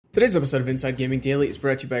Today's episode of Inside Gaming Daily is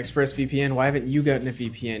brought to you by ExpressVPN. Why haven't you gotten a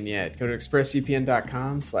VPN yet? Go to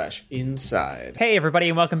expressvpn.com/inside. Hey everybody,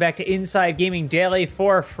 and welcome back to Inside Gaming Daily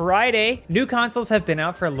for Friday. New consoles have been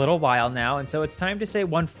out for a little while now, and so it's time to say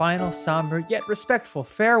one final somber yet respectful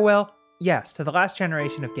farewell, yes, to the last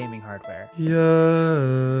generation of gaming hardware.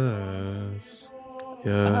 Yes.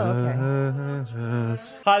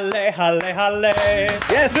 Yes. Oh, okay. Halle, halle, halle.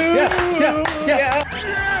 Yes, yes.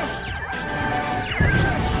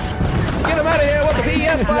 Get him out of here with the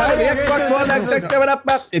PS5, the Xbox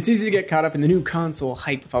One. It's easy to get caught up in the new console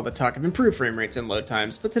hype with all the talk of improved frame rates and load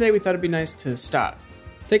times, but today we thought it'd be nice to stop,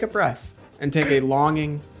 take a breath, and take a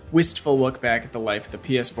longing, wistful look back at the life of the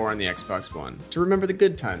PS4 and the Xbox One to remember the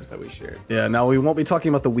good times that we shared. Yeah, now we won't be talking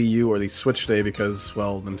about the Wii U or the Switch today because,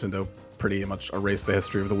 well, Nintendo pretty much erased the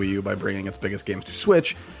history of the Wii U by bringing its biggest games to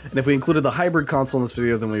Switch. And if we included the hybrid console in this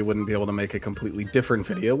video, then we wouldn't be able to make a completely different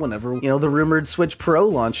video whenever, the rumored Switch Pro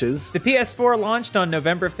launches. The PS4 launched on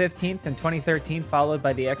November 15th in 2013, followed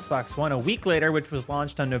by the Xbox One a week later, which was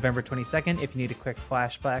launched on November 22nd. If you need a quick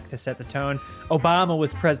flashback to set the tone, Obama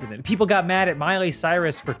was president. People got mad at Miley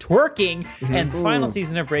Cyrus for twerking, and the final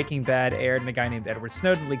season of Breaking Bad aired, and a guy named Edward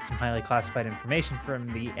Snowden leaked some highly classified information from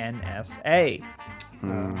the NSA.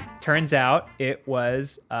 Turns out it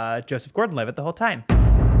was Joseph Gordon-Levitt the whole time.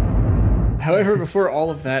 However, before all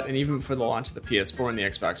of that, and even before the launch of the PS4 and the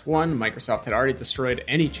Xbox One, Microsoft had already destroyed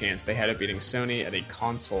any chance they had of beating Sony at a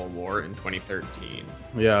console war in 2013.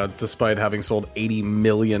 Yeah, despite having sold 80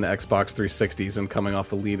 million Xbox 360s and coming off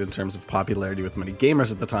the lead in terms of popularity with many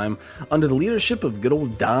gamers at the time, under the leadership of good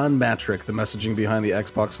old Don Matrick, the messaging behind the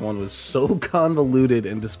Xbox One was so convoluted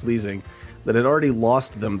and displeasing that it already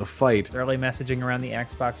lost them the fight. Early messaging around the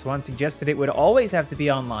Xbox One suggested it would always have to be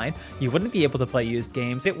online, you wouldn't be able to play used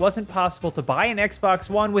games, it wasn't possible to buy an Xbox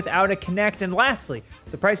One without a Kinect, and lastly,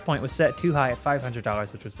 the price point was set too high at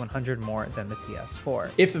 $500, which was $100 more than the PS4.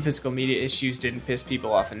 If the physical media issues didn't piss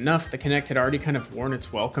people off enough, the Kinect had already kind of worn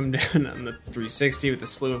its welcome down on the 360 with a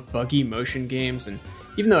slew of buggy motion games, and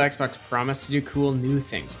even though Xbox promised to do cool new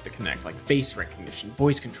things with the Kinect, like face recognition,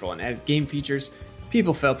 voice control, and added game features,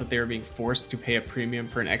 people felt that they were being forced to pay a premium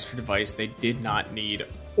for an extra device they did not need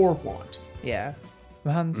or want. Yeah.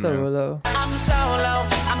 Han Solo.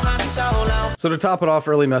 So to top it off,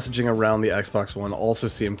 early messaging around the Xbox One also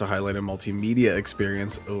seemed to highlight a multimedia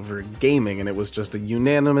experience over gaming, and it was just a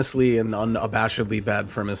unanimously and unabashedly bad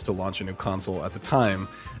premise to launch a new console at the time.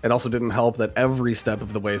 It also didn't help that every step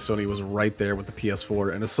of the way Sony was right there with the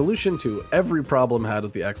PS4 and a solution to every problem had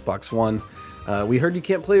with the Xbox One. We heard you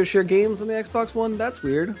can't play or share games on the Xbox One. That's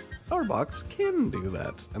weird. Our box can do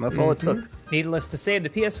that, and that's all it took. Needless to say, the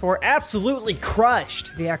PS4 absolutely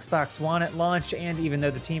crushed the Xbox One at launch, and even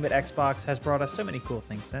though the team at Xbox has brought us so many cool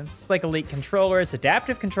things since, like Elite controllers,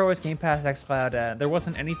 adaptive controllers, Game Pass, xCloud, there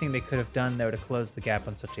wasn't anything they could have done, though, to close the gap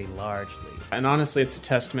on such a large lead. And honestly, it's a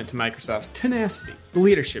testament to Microsoft's tenacity, the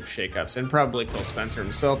leadership shakeups, and probably Phil Spencer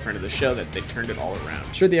himself friend of the show that they turned it all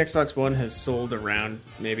around. Sure, the Xbox One has sold around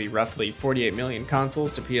maybe roughly 48 million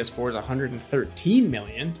consoles to PS4's 113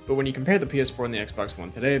 million, but when you compare the PS4 and the Xbox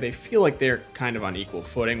One today, they feel like they're kind of on equal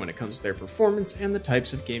footing when it comes to their performance and the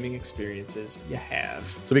types of gaming experiences you have.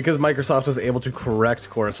 So because Microsoft was able to correct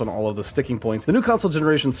course on all of the sticking points, the new console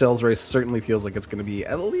generation sales race certainly feels like it's going to be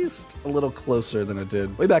at least a little closer than it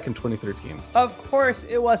did way back in 2013. Of course,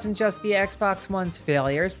 it wasn't just the Xbox One's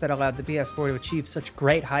failures that allowed the PS4 to achieve such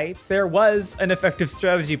great heights. There was an effective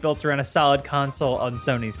strategy built around a solid console on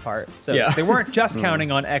Sony's part. So they weren't just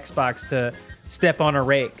counting on Xbox to step on a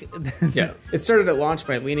rake. Yeah. It started at launch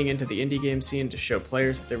by leaning into the indie game scene to show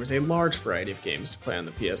players that there was a large variety of games to play on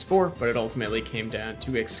the PS4, but it ultimately came down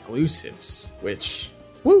to exclusives, which,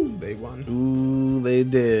 woo, they won. Ooh, they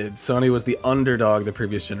did. Sony was the underdog the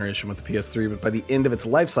previous generation with the PS3, but by the end of its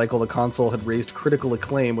life cycle, the console had raised critical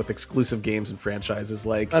acclaim with exclusive games and franchises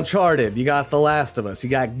like Uncharted, you got The Last of Us, you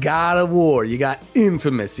got God of War, you got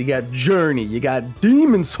Infamous, you got Journey, you got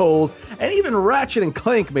Demon's Souls, and even Ratchet &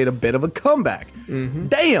 Clank made a bit of a comeback.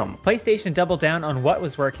 Damn! PlayStation doubled down on what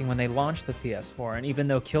was working when they launched the PS4, and even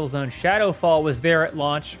though Killzone Shadowfall was there at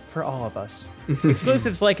launch for all of us,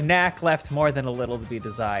 exclusives like Knack left more than a little to be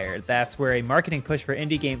desired. That's where a marketing push for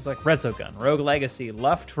indie games like Resogun, Rogue Legacy,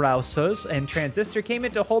 Luftrausers, and Transistor came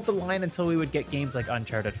in to hold the line until we would get games like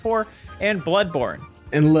Uncharted 4 and Bloodborne.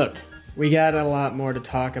 And look, we got a lot more to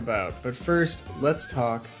talk about, but first, let's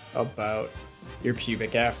talk about your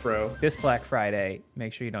pubic afro. This Black Friday,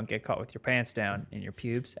 make sure you don't get caught with your pants down and your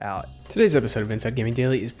pubes out. Today's episode of Inside Gaming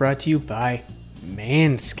Daily is brought to you by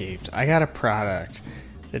Manscaped. I got a product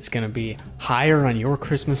that's going to be higher on your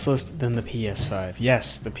Christmas list than the PS5.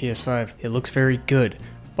 Yes, the PS5, it looks very good,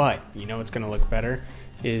 but you know what's going to look better?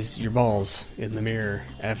 is your balls in the mirror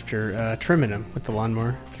after trimming them with the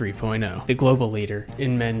Lawnmower 3.0. The global leader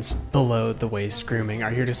in men's below-the-waist grooming are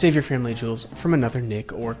here to save your family jewels from another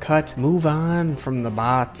nick or cut. Move on from the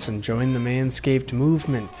bots and join the Manscaped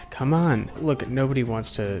movement. Come on. Look, nobody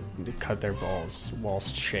wants to cut their balls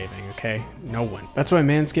whilst shaving, okay? No one. That's why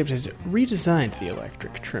Manscaped has redesigned the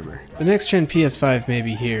electric trimmer. The next-gen PS5 may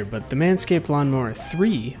be here, but the Manscaped Lawnmower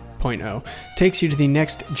 3.0 takes you to the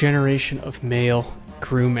next generation of male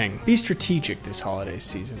grooming. Be strategic this holiday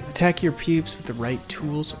season. Attack your pubes with the right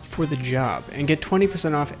tools for the job and get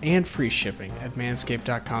 20% off and free shipping at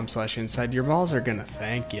manscaped.com/inside. Your balls are gonna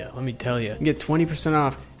thank you, let me tell you. Get 20%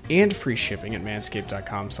 off and free shipping at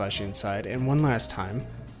manscaped.com/inside. And one last time,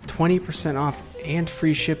 20% off and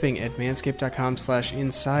free shipping at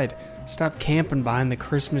manscaped.com/inside. Stop camping behind the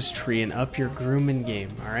Christmas tree and up your grooming game,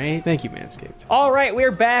 all right? Thank you, Manscaped. All right,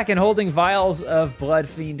 we're back and holding vials of blood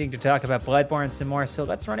fiending to talk about Bloodborne some more, so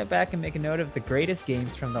let's run it back and make a note of the greatest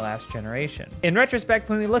games from the last generation. In retrospect,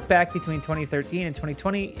 when we look back between 2013 and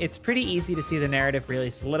 2020, it's pretty easy to see the narrative really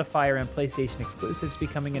solidify around PlayStation exclusives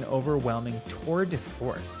becoming an overwhelming tour de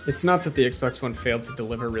force. It's not that the Xbox One failed to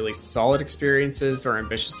deliver really solid experiences or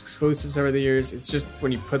ambitious exclusives over the years, it's just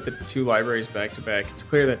when you put the two libraries back to back, it's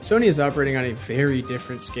clear that Sony is operating on a very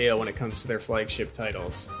different scale when it comes to their flagship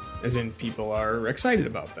titles, as in people are excited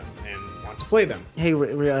about them and want to play them. Hey,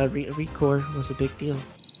 Recore was a big deal.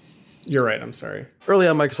 You're right, I'm sorry. Early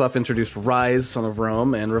on, Microsoft introduced Rise, Son of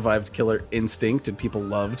Rome, and revived Killer Instinct, and people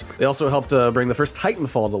loved. They also helped bring the first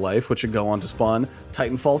Titanfall to life, which would go on to spawn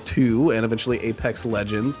Titanfall 2 and eventually Apex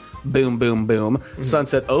Legends. Boom, boom, boom. Mm-hmm.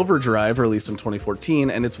 Sunset Overdrive, released in 2014,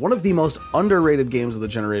 and it's one of the most underrated games of the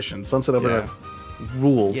generation. Sunset Overdrive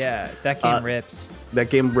rules. Yeah, that game rips.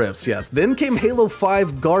 That game rips, yes. Then came Halo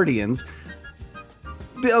 5 Guardians.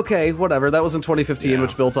 Okay, whatever. That was in 2015,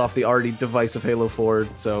 which built off the already divisive Halo 4,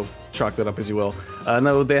 so chalk that up as you will.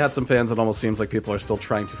 No, they had some fans. It almost seems like people are still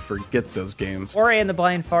trying to forget those games. Ori and the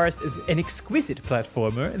Blind Forest is an exquisite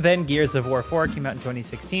platformer. Then Gears of War 4 came out in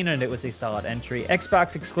 2016, and it was a solid entry.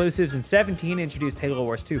 Xbox exclusives in 2017 introduced Halo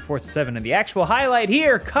Wars 2, Forza 7, and the actual highlight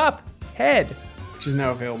here, Cuphead, which is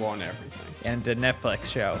now available on everything. And a Netflix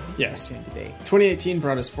show. Yes. 2018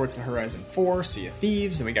 brought us Forza Horizon 4, Sea of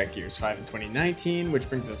Thieves, and we got Gears 5 in 2019, which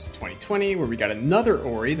brings us to 2020, where we got another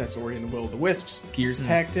Ori, that's Ori and the Will of the Wisps, Gears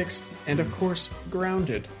Tactics, and of course,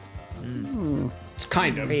 Grounded. It's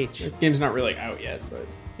kind of. The game's not really out yet, but...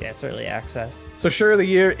 Yeah, it's early access. So sure, the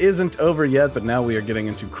year isn't over yet, but now we are getting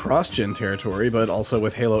into cross-gen territory, but also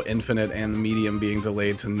with Halo Infinite and the Medium being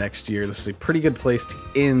delayed to next year, this is a pretty good place to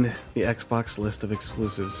end the Xbox list of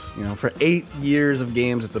exclusives. You know, for 8 years of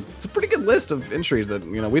games, it's a pretty good list of entries that,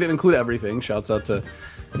 you know, we didn't include everything. Shouts out to,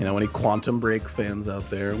 you know, any Quantum Break fans out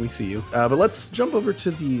there. We see you. But let's jump over to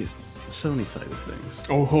the Sony side of things.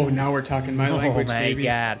 Oh, now we're talking my language, baby.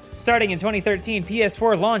 Oh my god. Starting in 2013,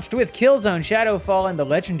 PS4 launched with Killzone, Shadowfall, and the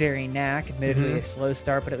legendary Knack. Admittedly a slow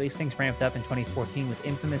start, but at least things ramped up in 2014 with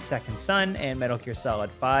Infamous Second Son and Metal Gear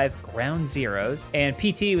Solid 5, Ground Zeroes, and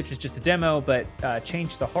PT, which was just a demo, but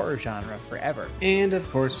changed the horror genre forever. And of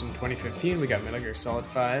course, in 2015, we got Metal Gear Solid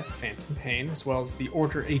 5, Phantom Pain, as well as the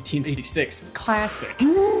Order 1886 classic.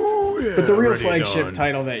 Ooh, yeah, but the real flagship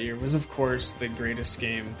title that year was, of course, the greatest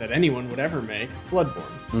game that anyone would ever make,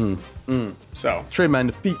 Bloodborne. So, Très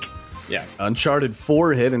magnifique. Yeah. Uncharted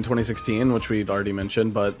 4 hit in 2016, which we'd already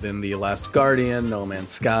mentioned, but then The Last Guardian, No Man's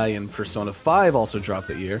Sky, and Persona 5 also dropped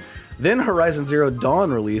that year. Then Horizon Zero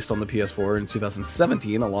Dawn released on the PS4 in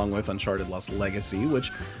 2017, along with Uncharted Lost Legacy,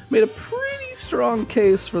 which made a pretty strong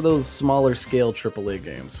case for those smaller scale AAA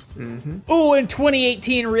games. Oh, and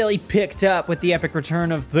 2018 really picked up with the epic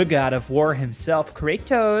return of the God of War himself,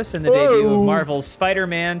 Kratos, and the debut of Marvel's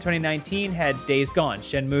Spider-Man. 2019 had Days Gone,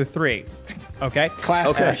 Shenmue 3. Okay?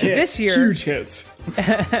 Classic hits. This year, huge hits.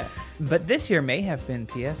 But this year may have been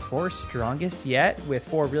PS4's strongest yet, with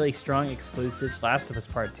 4 really strong exclusives: Last of Us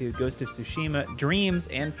Part 2, Ghost of Tsushima, Dreams,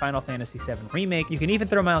 and Final Fantasy VII Remake. You can even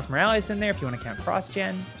throw Miles Morales in there if you want to count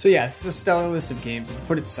cross-gen. So yeah, it's a stellar list of games. If you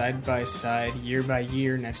put it side by side, year by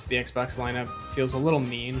year, next to the Xbox lineup, feels a little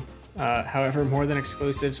mean. However, more than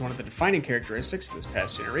exclusives, one of the defining characteristics of this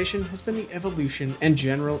past generation has been the evolution and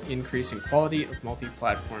general increase in quality of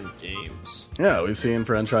multi-platform games. Yeah, we've seen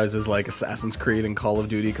franchises like Assassin's Creed and Call of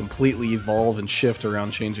Duty completely evolve and shift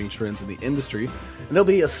around changing trends in the industry, and it'll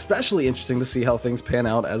be especially interesting to see how things pan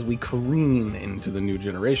out as we careen into the new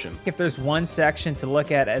generation. If there's one section to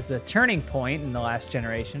look at as a turning point in the last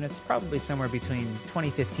generation, it's probably somewhere between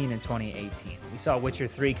 2015 and 2018. We saw Witcher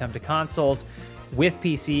 3 come to consoles, with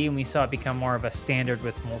PC, and we saw it become more of a standard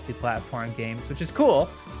with multi-platform games, which is cool.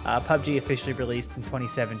 PUBG officially released in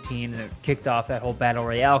 2017, and it kicked off that whole Battle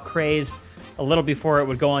Royale craze a little before it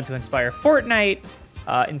would go on to inspire Fortnite.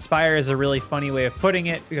 Inspire is a really funny way of putting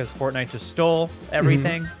it because Fortnite just stole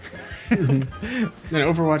everything. Then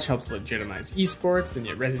Overwatch helped legitimize esports, then you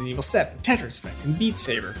had Resident Evil 7, Tetris Effect, and Beat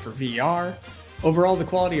Saber for VR. Overall, the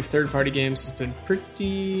quality of third-party games has been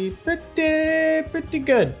pretty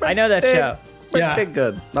good. I know that show. Pretty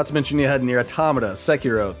good. Not to mention you had Nier Automata,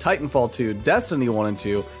 Sekiro, Titanfall 2, Destiny 1 and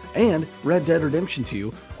 2, and Red Dead Redemption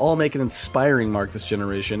 2 all make an inspiring mark this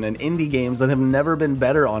generation, and indie games that have never been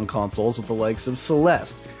better on consoles with the likes of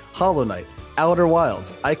Celeste, Hollow Knight, Outer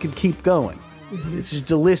Wilds. I could keep going. It's just,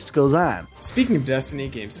 the list goes on. Speaking of Destiny,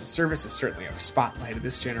 games as a service is certainly a spotlight of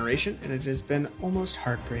this generation, and it has been almost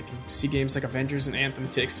heartbreaking to see games like Avengers and Anthem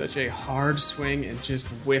take such a hard swing and just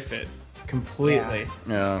whiff it completely.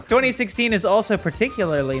 Yeah. 2016 is also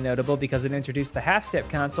particularly notable because it introduced the half-step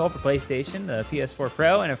console for PlayStation, the PS4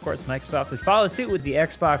 Pro, and of course Microsoft would follow suit with the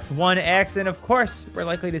Xbox One X, and of course we're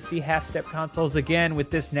likely to see half-step consoles again with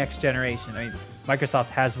this next generation. I mean, Microsoft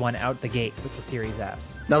has one out the gate with the Series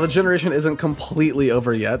S. Now, the generation isn't completely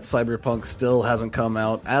over yet. Cyberpunk still hasn't come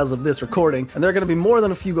out as of this recording, and there are going to be more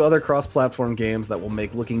than a few other cross-platform games that will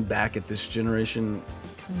make looking back at this generation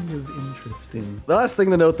kind of interesting. The last thing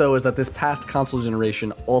to note, though, is that this past console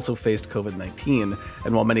generation also faced COVID-19,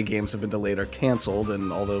 and while many games have been delayed or canceled,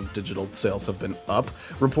 and although digital sales have been up,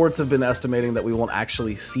 reports have been estimating that we won't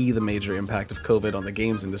actually see the major impact of COVID on the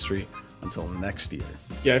games industry until next year.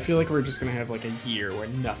 Yeah, I feel like we're just going to have like a year where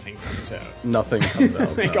nothing comes out. Nothing comes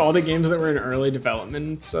out. Like all the games that were in early development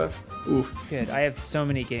and stuff. Oof. Good. I have so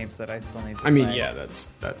many games that I still need to I mean, play. yeah, that's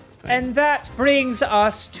the thing. And that brings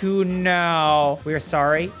us to now. We're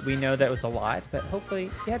sorry. We know that was a lot, but hopefully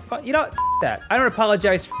you had fun. You know, that. I don't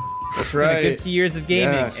apologize for That's it's been right. a good few years of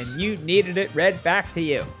gaming, Yes. and you needed it read back to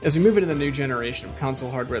you. As we move into the new generation of console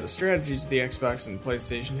hardware, the strategies of the Xbox and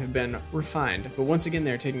PlayStation have been refined, but once again,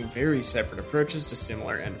 they're taking very separate approaches to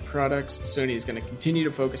similar end products. Sony is going to continue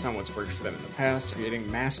to focus on what's worked for them in the past, creating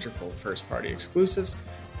masterful first-party exclusives.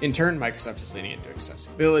 In turn, Microsoft is leaning into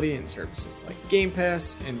accessibility and services like Game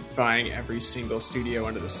Pass and buying every single studio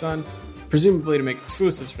under the sun, presumably to make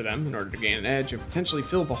exclusives for them in order to gain an edge and potentially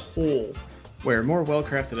fill the hole where more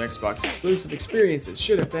well-crafted Xbox exclusive experiences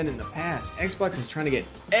should have been in the past. Xbox is trying to get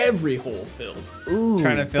every hole filled. Ooh,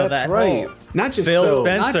 Trying to fill that's that right. hole. Not just Phil filled,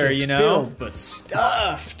 not Spencer, just you know? filled, but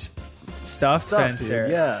stuffed. Stuffed Spencer.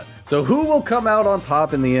 Yeah. So who will come out on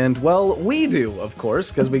top in the end? Well, we do, of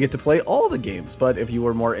course, because we get to play all the games. But if you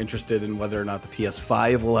were more interested in whether or not the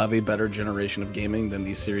PS5 will have a better generation of gaming than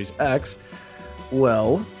the Series X,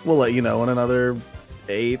 well, we'll let you know in another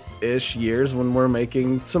 8-ish years when we're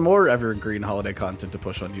making some more evergreen holiday content to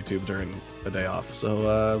push on YouTube during a day off.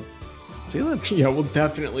 So, see you then. Yeah, we'll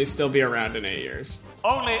definitely still be around in 8 years.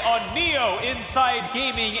 Only on Neo Inside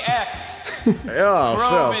Gaming X Yeah,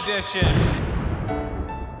 Chrome sure. Edition.